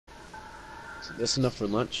That's enough for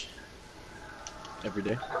lunch. Every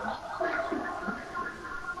day.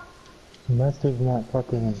 Semester's not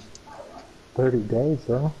fucking 30 days,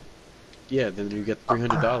 though. Yeah, then you get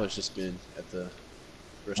 $300 to spend at the Oh.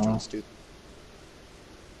 restaurants too.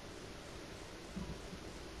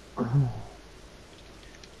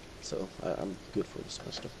 So I'm good for the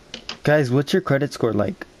semester. Guys, what's your credit score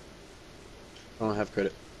like? I don't have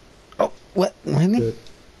credit. Oh, what? Really? Good.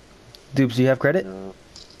 Dupes, do you have credit? No.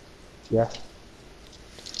 Yeah.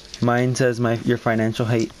 Mine says your financial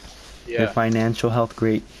height. Your Yeah. financial health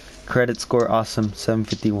great. Credit score awesome,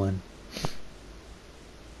 751.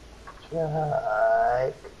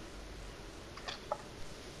 Check.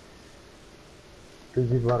 Cause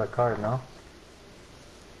you bought a car, no?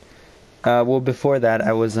 Well, before that,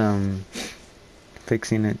 I was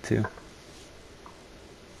fixing it too.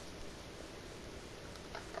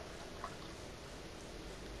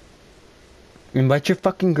 Invite your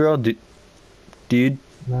fucking girl, dude.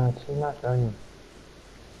 No, she's not telling you.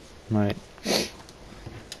 Right.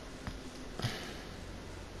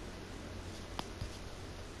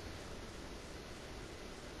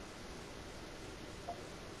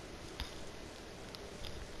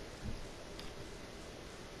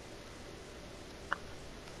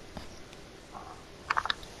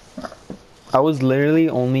 I was literally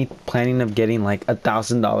only planning of getting like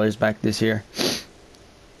 $1,000 back this year.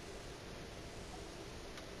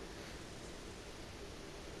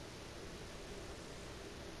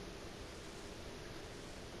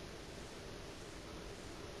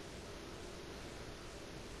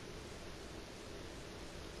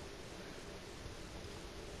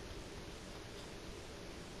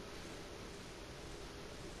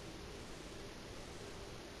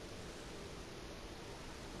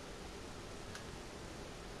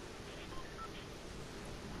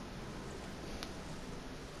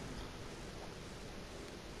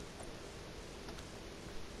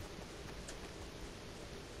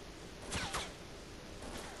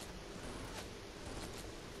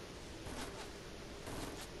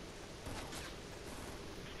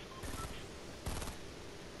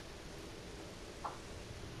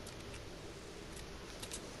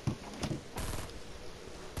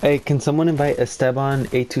 Hey, can someone invite Esteban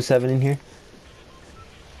 827 in here?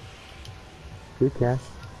 You can.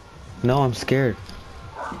 No, I'm scared.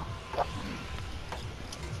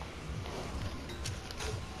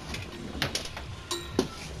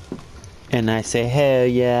 And I say, hell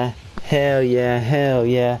yeah, hell yeah, hell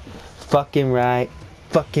yeah. Fucking right,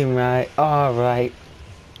 alright.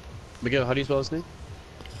 Miguel, how do you spell his name?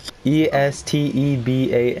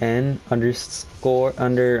 ESTEBAN underscore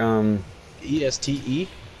ESTEBAN.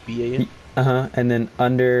 and then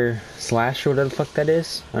under slash or whatever the fuck that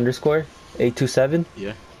is, underscore 827.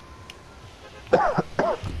 Yeah.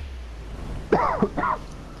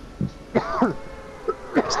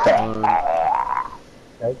 Esteban.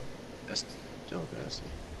 Right? Oh, gosh.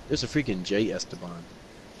 There's a freaking J Esteban.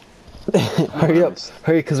 Hurry up,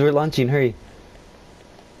 hurry, cause we're launching, hurry.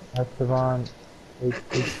 Esteban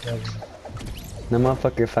 867. The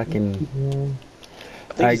motherfucker fucking.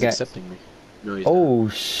 I think he's got- accepting me. No, he's Oh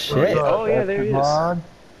not. shit. Oh, yeah, there he is. Esteban.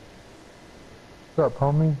 What's up,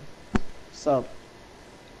 homie? What's up? Trying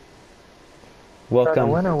to Welcome.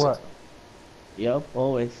 win or what? Yup,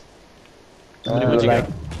 always. How many wins you like-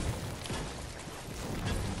 got?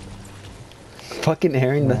 Fucking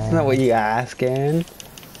Aaron, that's not what you ask, Aaron.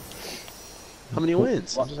 How many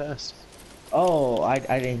wins? I just asked. Oh, I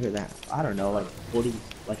didn't hear that. I don't know, like 40,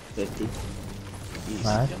 like 50. Jeez,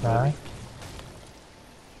 Nice, yeah, nice.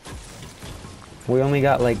 We only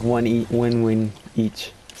got like one win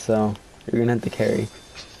each, so you're gonna have to carry.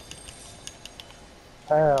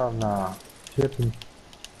 Hell no. Shipping.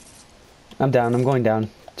 I'm down, I'm going down.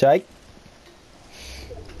 Jake?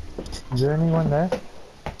 Is there anyone there?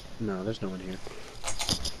 No, there's no one here.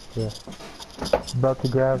 Yeah. About to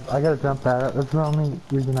grab. I gotta jump at it. That's the only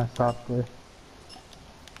reason I stopped there.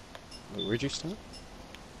 Wait, where'd you start?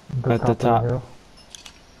 At the of top. hill.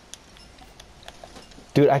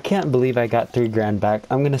 Dude, I can't believe I got $3,000 back.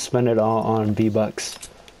 I'm gonna spend it all on V-Bucks.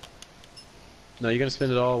 No, you're gonna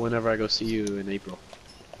spend it all whenever I go see you in April.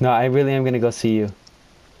 No, I really am gonna go see you.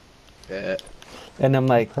 Bet. And I'm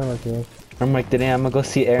like, Kinda like it. today I'm gonna go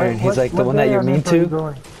see Aaron. Wait, He's like, the what one that day you're on mean April you to?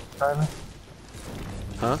 going, Simon?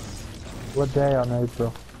 Huh? What day on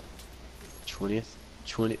April? 20th?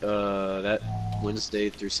 That Wednesday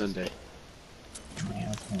through Sunday. I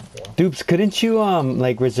can't go. Dupes, couldn't you,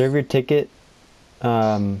 like, reserve your ticket?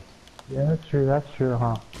 Yeah, that's true,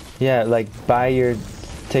 huh? Yeah, like, buy your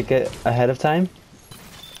ticket ahead of time?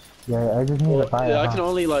 Yeah, I just need Well, to buy yeah, it, I huh?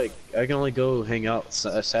 can only go hang out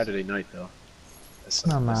Saturday night though.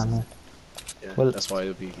 No, man. Yeah, Well- that's why it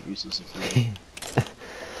would be useless if you.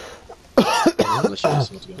 Unless you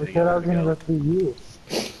just want to go I hang said I out was with gonna Miguel. go see you.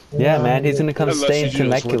 Yeah, man, he's gonna come Unless stay in you just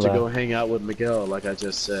want to go Temecula. hang out with Miguel, like I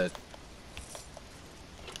just said.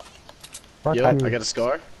 Fuck Yo, you. I got a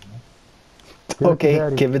scar. Give it to Okay,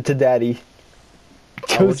 Daddy. give it to daddy.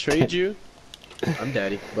 I will Choose trade that. you. I'm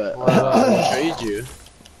daddy, but Wow. I will trade you.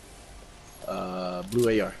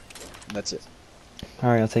 Blue AR. That's it.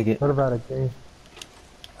 Alright, I'll take it. What about a green?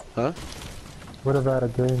 Huh? What about a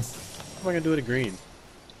green? What am I gonna do with a green?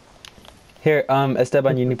 Here,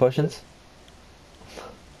 Esteban, you need potions?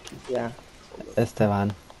 Yeah.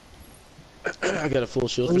 Esteban. I got a full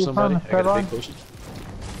shield Where for you somebody. from, I got a Esteban? big potion.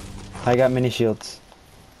 I got mini shields.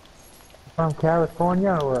 From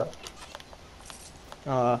California or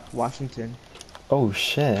what? Washington. Oh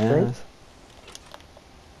shit, Right? that's-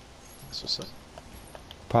 That's what's up.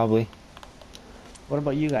 probably. What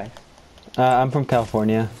about you guys? I'm from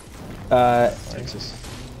California. Texas.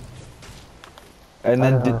 And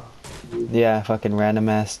then, Idaho. yeah, fucking random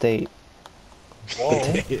ass state.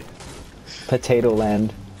 Whoa. Potato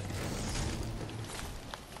land.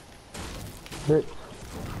 Bitch.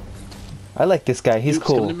 I like this guy, he's Dukes,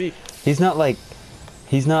 come cool. to me. He's not like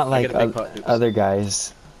I got a big pot, Dukes. other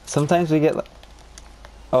guys. Sometimes we get like,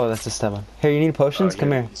 oh, that's Esteban. Here, you need potions? Oh,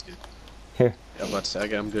 Come yeah, here. he's good. Here. Yeah, I'm about to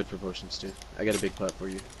say, I'm good for potions too. I got a big pot for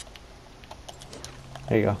you.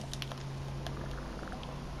 There you go.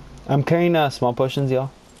 I'm carrying small potions,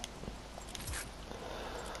 y'all.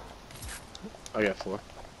 I got 4.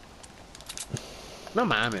 No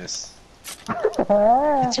mames.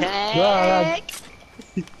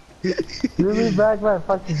 Give me back my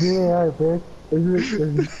fucking DAR, bitch.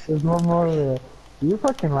 There's one more over there. You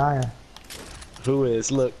fucking lying. Who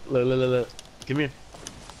is? Look. Come here.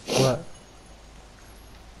 What?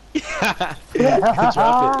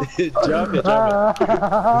 Drop it. Drop it.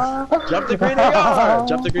 Drop the green AR.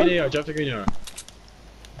 Drop the green AR. Drop the green AR.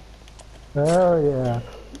 Hell yeah.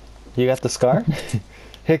 You got the scar?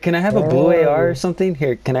 Here, can I have a blue Hey. AR or something?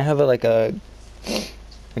 Here, can I have a like a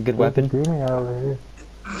good weapon? There's a green AR over here.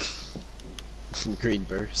 Green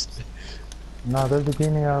burst. No, there's a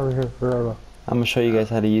green AR over here forever. I'm gonna show you guys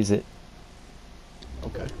how to use it.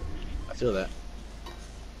 Okay. I feel that.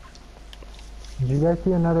 Did you guys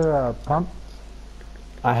see another pump?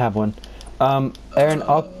 I have one. Aaron,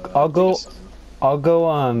 I'll go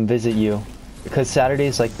visit you because Saturday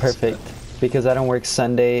is like perfect because I don't work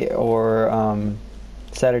Sunday or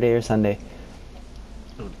Saturday or Sunday.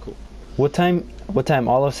 Oh, cool. What time? What time?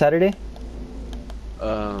 All of Saturday?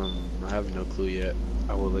 I have no clue yet.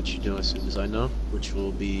 I will let you know as soon as I know, which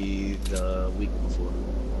will be the week before.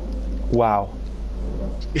 Wow.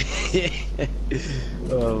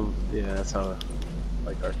 Yeah, that's how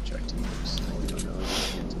like architecting works. We don't know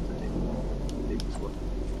anything until the day before.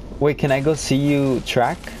 Wait, can I go see you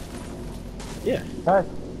track? Yeah, Hey,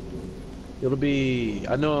 it'll be.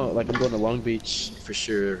 I know, like I'm going to Long Beach for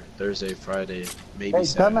sure. Thursday, Friday, maybe hey,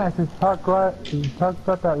 Saturday. dumbass, talk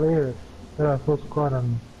about that later. Full squad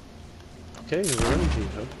on me. Okay, we're running to you,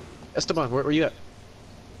 huh? Esteban, where you at?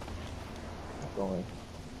 Going.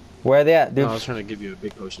 Where are they at, No, dude? I was trying to give you a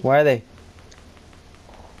big potion. Where are they?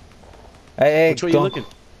 Hey, Which way you don't- looking?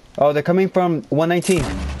 Oh, they're coming from 119.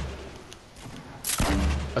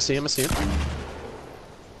 I see him.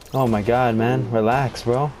 Oh my god, man. Relax,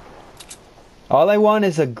 bro. All I want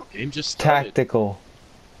is a Game just started. tactical.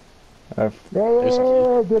 Hey,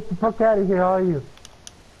 get the fuck out of here, all you.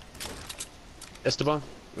 Esteban,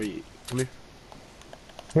 where you? Come here.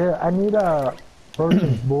 Here, I need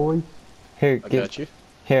potions, boys. Here, I give, got you.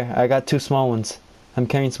 here. I got 2 small ones. I'm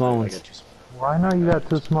carrying small I ones. got you. Well, I know you got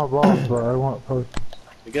 2 small balls, but I want potions.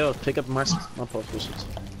 Miguel, pick up my potions.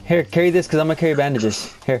 Here, carry this, cause I'm gonna carry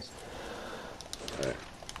bandages. Here.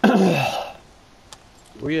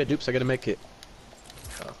 Where you at, Dupes? I gotta make it.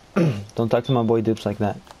 Don't talk to my boy Dupes like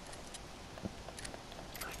that.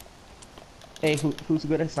 Hey, who's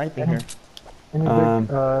good at sniping here? Any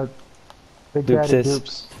big Dupes daddy is-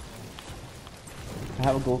 dupes. I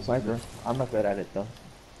have a gold sniper. I'm not good at it though.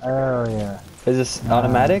 Oh yeah. Is this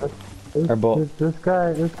automatic? Or bolt? This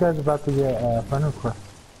guy's about to get fun request.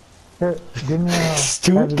 Here, give me a heavy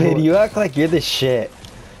Stupid, bullet. you act like you're the shit.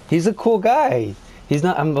 He's a cool guy. He's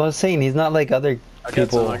not, I was saying, he's not like other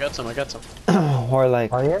people I got some. who are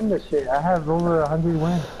like, I am the shit. I have over 100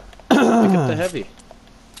 wins. Pick up the heavy.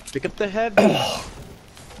 Pick up the heavy.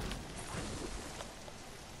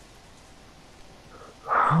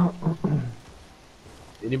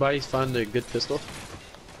 Anybody find a good pistol?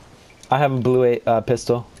 I have a blue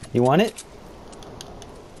pistol. You want it?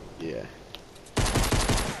 Yeah.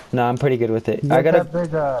 No, I'm pretty good with it. You I got got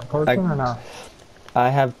that big potion or not? I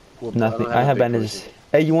have Well, Nothing. don't I have a big bandages. potion.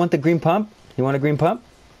 Hey, you want the green pump? You want a green pump?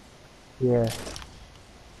 Yeah.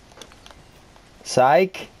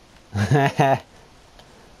 Psych.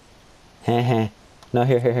 No,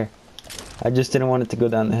 here. I just didn't want it to go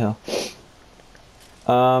down the hill.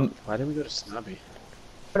 Why did we go to Snobby?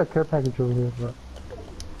 Got a care package over here, bro.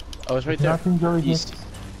 Oh, it's right there. Nothing's over here. East.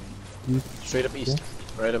 Straight up east.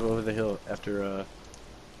 Right up over the hill after,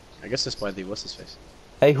 I guess that's by the what's-his-face.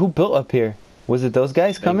 Hey, who built up here? Was it those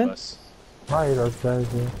guys Big coming? bus. Probably those guys,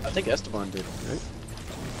 yeah. I think Esteban did, right?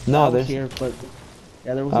 No, I was there's. here, but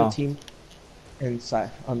yeah, there was Oh. a team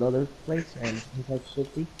inside on the other place, and he's like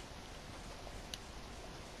 50.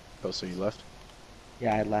 Oh, so you left?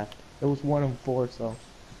 Yeah, I left. There was 1 and 4, so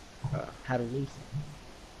had to leave.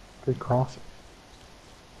 Good call.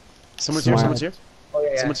 Someone's Smart. here, someone's here. Oh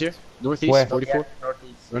yeah, Someone's here. Northeast, Where? 44.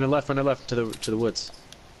 northeast. Run to left to the woods.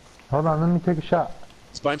 Hold on, let me take a shot.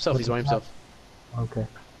 He's by himself, he's by himself. Okay.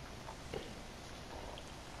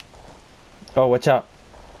 Oh, watch out.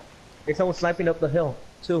 There's someone sniping up the hill.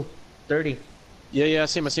 30. Yeah, I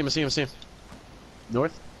see him.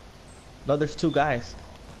 North? No, there's 2 guys.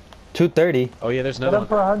 230. Oh yeah, there's Hit another him one.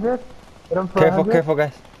 for 100. Hit him for Careful, 100. careful,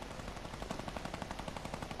 guys.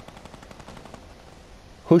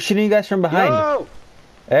 Who's shooting you guys from behind? Yo!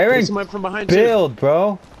 Aaron, There's someone from behind too. build,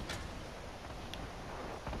 bro.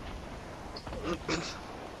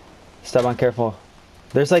 Esteban, careful.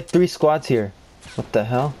 There's like 3 squads here. What the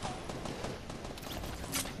hell?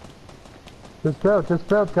 Just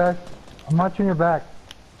build, guys. I'm watching your back.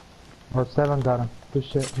 Oh, 7 got him. Good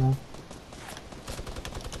shit, man.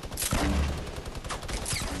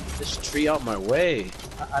 This tree out my way.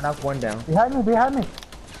 I knocked 1 down. Behind me.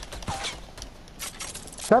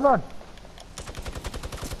 7.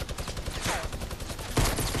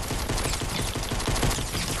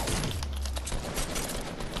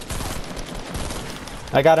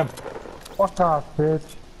 I got him. Fuck off, bitch.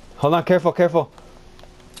 Hold on, careful.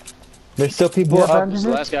 There's still people Yeah, up. bandages?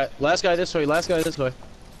 Last guy this way.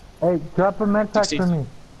 Hey, drop a med pack 16. for me.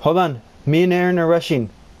 Hold on. Me and Aaron are rushing.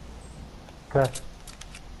 Okay.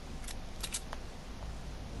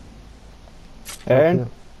 Aaron?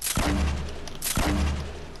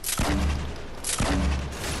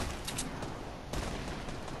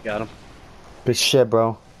 Got him. Good shit,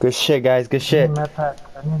 bro. Good shit, guys. Good I shit. need med pack.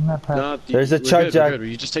 No, There's a we're chug good, jug. we're good.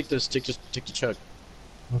 You just take this. Take the chug.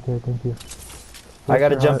 Okay, thank you. I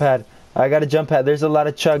got a Yes, jump sir. pad. I got a jump pad. There's a lot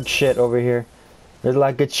of chug shit over here. There's a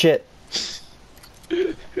lot of good shit.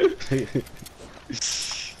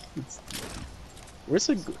 Where's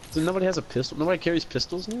the? So nobody has a pistol. Nobody carries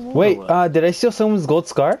pistols anymore. Wait, or what? did I steal someone's gold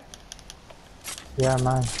scar? Yeah,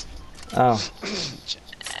 mine. Oh.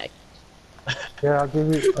 Here, I'll give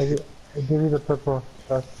you the purple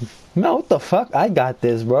stuff. No, what the fuck? I got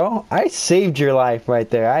this, bro. I saved your life right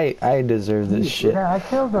there. I deserve this shit. Yeah, I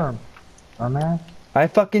killed him. Oh man, I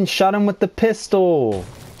fucking shot him with the pistol.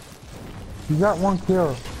 you got 1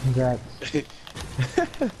 kill. Congrats.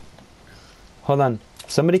 Hold on.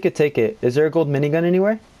 Somebody could take it. Is there a gold minigun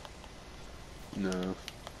anywhere? No.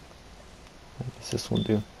 I guess this will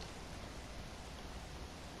do.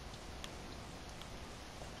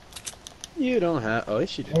 You don't have. Oh,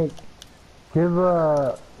 yes, you do. Hey, give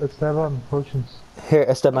Esteban potions. Here,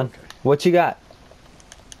 Esteban. Okay. What you got?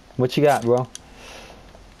 What you got, bro?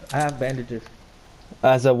 I have bandages.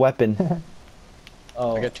 As a weapon.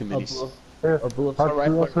 Oh, I got 2 minis. Here, A bullet I'll,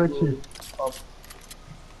 rifle. I'll switch you.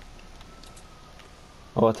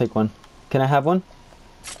 Oh, I'll take one. Can I have one?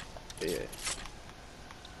 Yeah.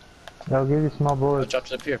 I'll give you small Oh, bullets.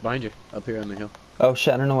 drops up here, behind you, up here on the hill. Oh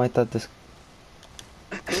shit, I don't know why I thought this.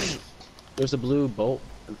 There's a blue bolt.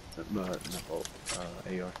 Not bolt. AR.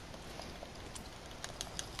 I'm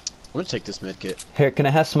gonna take this med kit. Here, can I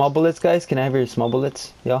have small bullets, guys? Can I have your small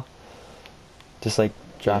bullets, y'all? Just like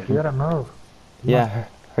drop You them. gotta move. Yeah,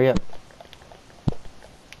 hurry up.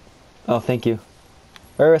 Oh, thank you.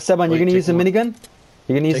 Esteban, Wait, you're gonna take use the more. minigun?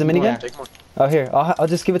 You're gonna use the Take more, minigun? take more. Oh, here. I'll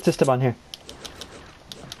just give it to Esteban here.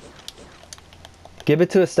 Give it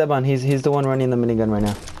to Esteban. He's the one running the minigun right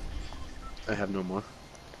now. I have no more.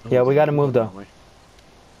 Yeah, we gotta move, though.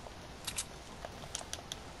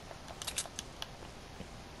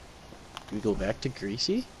 We go back to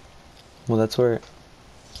Greasy? Well, that's where.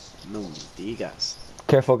 No digas.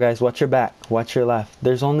 Careful, guys. Watch your back. Watch your left.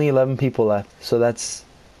 There's only 11 people left, so that's.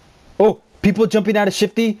 Oh, people jumping out of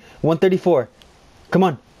Shifty. 134. Come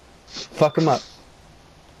on. Fuck them up.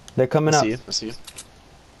 They're coming up. I see you.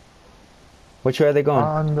 Which way are they going?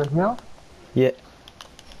 On the hill? Yeah.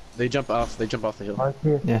 They jump off the hill. Right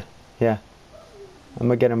here. Yeah. I'm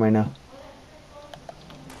gonna get him right now.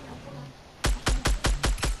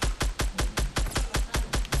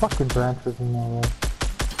 fucking branches in my way.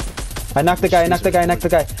 I knocked the guy, I knocked the guy, I knocked the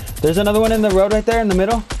guy. There's another one in the road right there in the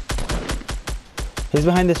middle. He's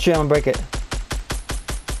behind this tree, I'm gonna break it.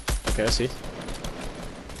 Okay, I see.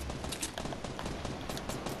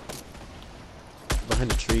 Behind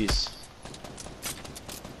the trees.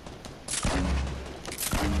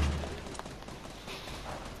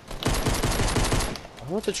 Why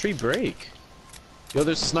won't the tree break? Yo,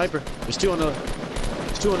 there's a sniper. There's two on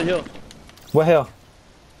the hill. What hill?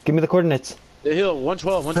 Give me the coordinates. The hill,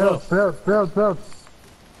 112, 112. Build.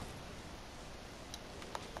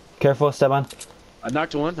 Careful, Esteban. I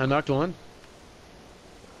knocked one.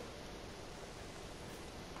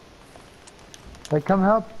 Hey, come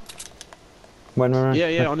help. When.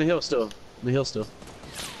 Yeah, on the hill still.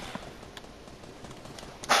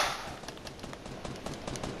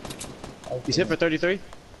 He's hit for 33.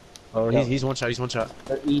 Oh, Yep. he's one shot.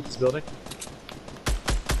 They're east Building.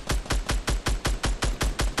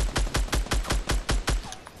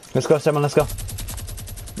 Let's go, Esteban, let's go.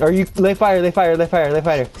 Or you, lay fire.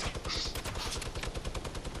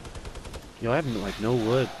 Yo, I have like no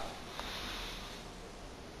wood.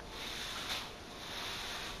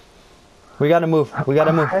 We gotta move. Hey, We just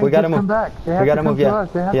gotta come move. back. They have We gotta to come move, to yeah.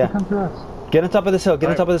 us. They have Yeah. to come to us. Get on top of this hill.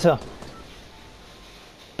 Alright.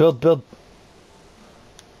 Build.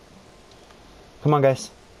 Come on, guys.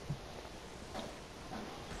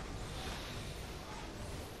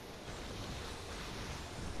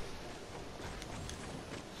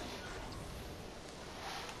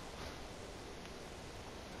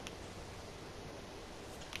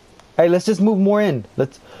 Hey, let's just move more in.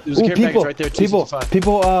 Let's. There's a care package right there, 265.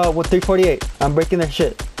 People. With 348. I'm breaking their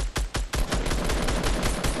shit.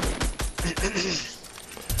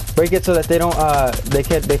 Break it so that they don't.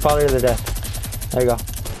 They fall to their death. There you go.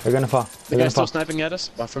 They're gonna fall. The guy's still sniping at us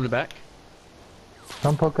from the back.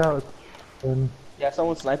 Don't poke out. Yeah,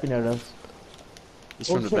 someone's sniping at us. He's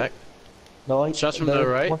from the shit. back. No, Shots from the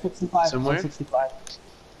right? 165. Somewhere? 165.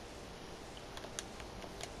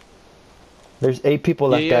 There's 8 people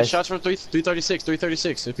left, Yeah, guys. shots from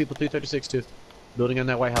 336. There's people 336 too. Building on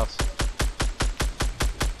that White House.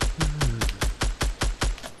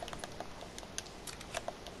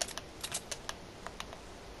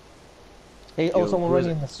 Hey, Yo, someone who is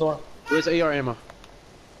running in the storm. Where's AR ammo?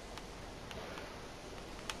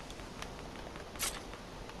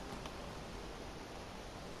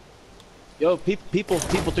 Yo, people,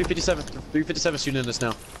 357 shooting at us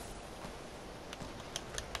now.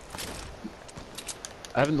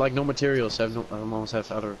 I haven't like no materials. I almost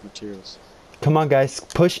have out of materials. Come on, guys.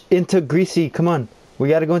 Push into Greasy. Come on. We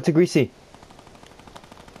gotta go into Greasy.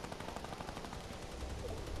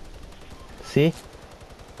 See?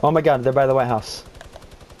 Oh my god, they're by the White House.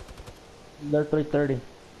 They're 330.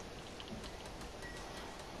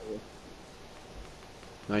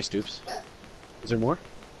 Nice, dupes. Is there more?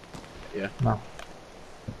 Yeah. No.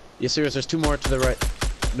 Yes, there's 2 more to the right.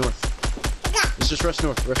 North. Let's just rush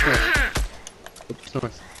north. Oops,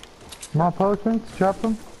 north. Small potions, drop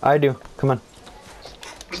them. I do. Come on.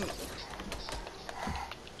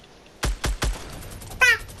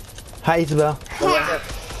 Hi, Isabel. They're right here.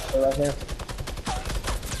 They're right here.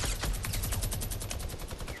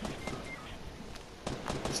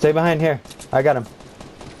 Stay behind here. I got him.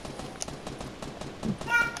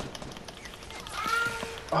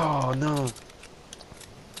 Oh no.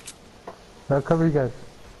 I'll cover you guys.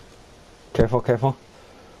 Careful.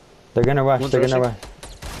 They're gonna rush. One's They're gonna rushing. rush.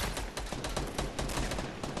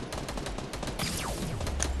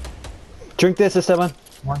 Drink this, Esteban.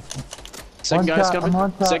 One. Second One guy's shot, coming.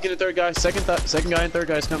 one shot. Second and third guy. Second guy and third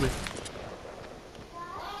guy's coming.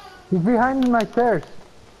 He's behind my stairs.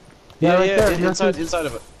 Yeah, right there. inside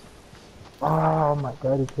of it. Oh my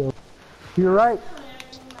god, he killed. To your right.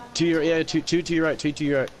 To your two to your right. Two to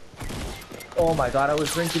your right. Oh my god, I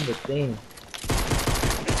was drinking the thing.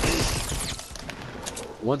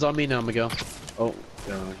 One's on me now, Miguel. Oh,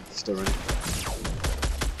 he's still running.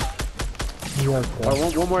 Yes,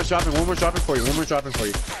 Oh, one more dropping. One more dropping for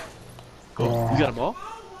you. Oh, Yeah. you got them all?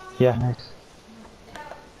 Yeah. Nice.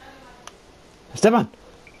 Esteban.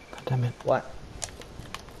 God damn it. What?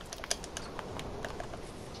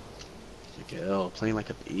 Miguel, playing like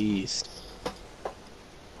a beast.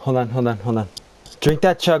 Hold on. Drink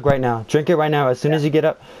that chug right now. Drink it right now. As soon as you get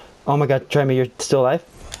up. Oh my god, try me. You're still alive?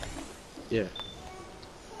 Yeah.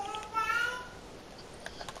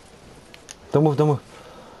 Don't move.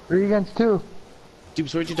 3 against 2.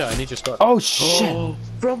 Dude, where'd you die? I need your spot. Oh shit! Oh,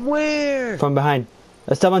 from where? From behind.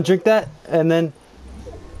 Esteban, drink that, and then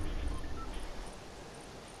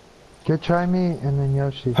Get try me and then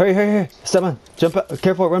Yoshi. hurry. Esteban, jump up.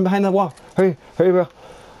 Careful, run behind the wall. Hurry, bro.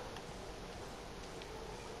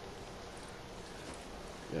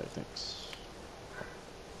 Yeah, thanks.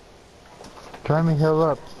 Try me heal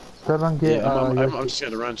up. Seven get Yeah, I'm Yoshi. just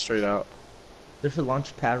gonna run straight out. There's a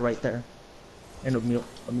launch pad right there. And a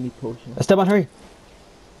mini potion. Esteban, hurry.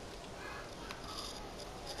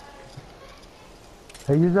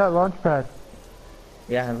 Hey, use that launch pad.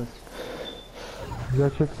 Yeah,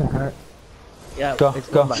 That shit's gonna hurt. yeah, Go, it's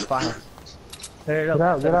go. going by 5. Hurry Get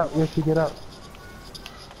up. out, Yoshi, get out.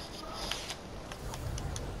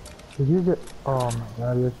 Just use it. Oh my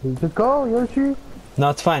god, Yoshi. Just go, Yoshi! No,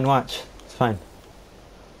 it's fine. Watch. It's fine.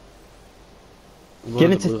 I'm Get going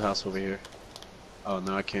to into- the blue house over here. Oh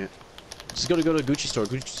no, I can't. Just go to Gucci store.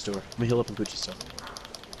 Gucci store. I'm gonna heal up in Gucci store.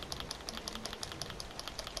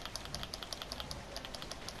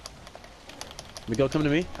 Miguel, come to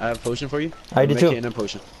me. I have a potion for you. I do Med too. kit and a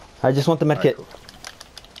potion. I just want the med Alright, kit. cool.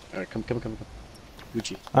 Alright, come.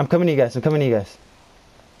 Gucci. I'm coming to you guys. I'm coming to you guys.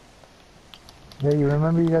 Yeah, you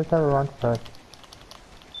remember you guys have a launch pad.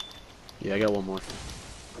 Yeah, I got one more.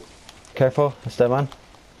 Careful, Esteban.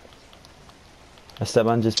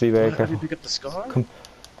 Esteban, just be very What? How do careful. you pick up the scar? Come.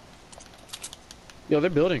 Yo, they're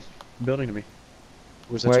building. Building to me.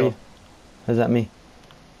 Where's that Where are y'all? you? Is that me?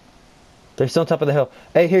 They're still on top of the hill.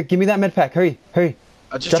 Hey, here, give me that med pack. Hurry, hurry.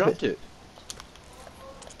 I just Drop dropped it.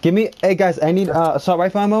 Give me. Hey guys, I need assault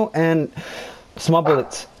rifle ammo and small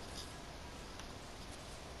bullets.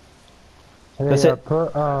 Hey, That's it.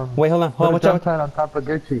 Put, Wait, hold on, put hold a on. jump Watch out. pad on top of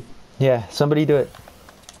Gucci. Yeah, somebody do it.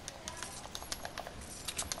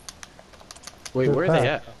 Wait, Good where are they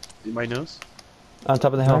pack. at? Anybody knows? On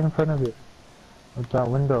top of the Right hill. in front of you. With that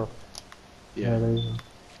window. Yeah. There you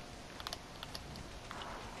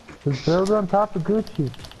go. Just build on top of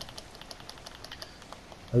Gucci.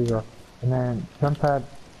 There you go. And then jump pad.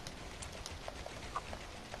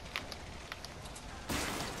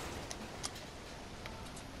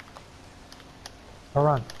 Hold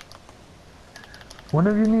on. One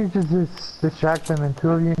of you needs to just distract them, and 2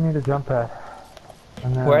 of you need a jump pad.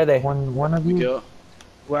 And then Where are they? One of you. Miguel.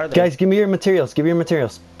 Where are they? Guys, give me your materials. Give me your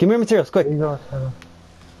materials. Give me your materials, quick. There you go.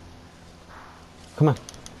 Come on.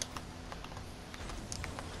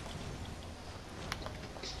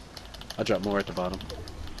 I dropped more at the bottom.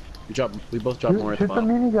 We both dropped more at the Shoot the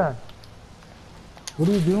bottom. minigun. What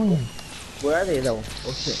are you doing? Where are they though?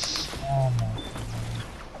 Oh shit. Oh my.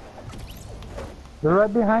 They're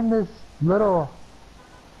right behind this little.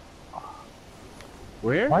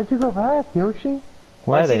 Where? Why'd you go back, Yoshi?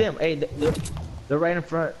 Where I are see they? them. Hey, they're right in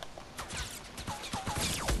front.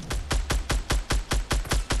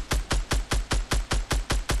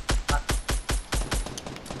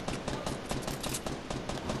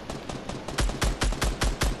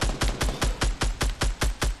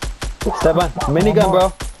 Esteban, minigun, bro.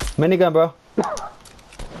 Minigun, bro.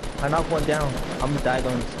 I knocked one down. I'm gonna die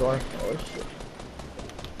going to the store. Oh shit.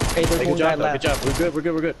 Hey, there's Hey, one good guy job, though. left. Good job. We're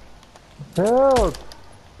good. Build!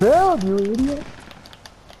 Build, you idiot!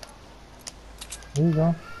 There you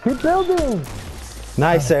go. Keep building!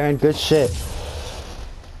 Nice, Aaron. Good shit.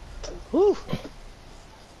 Woo!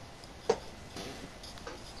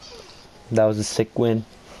 That was a sick win.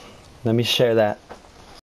 Let me share that.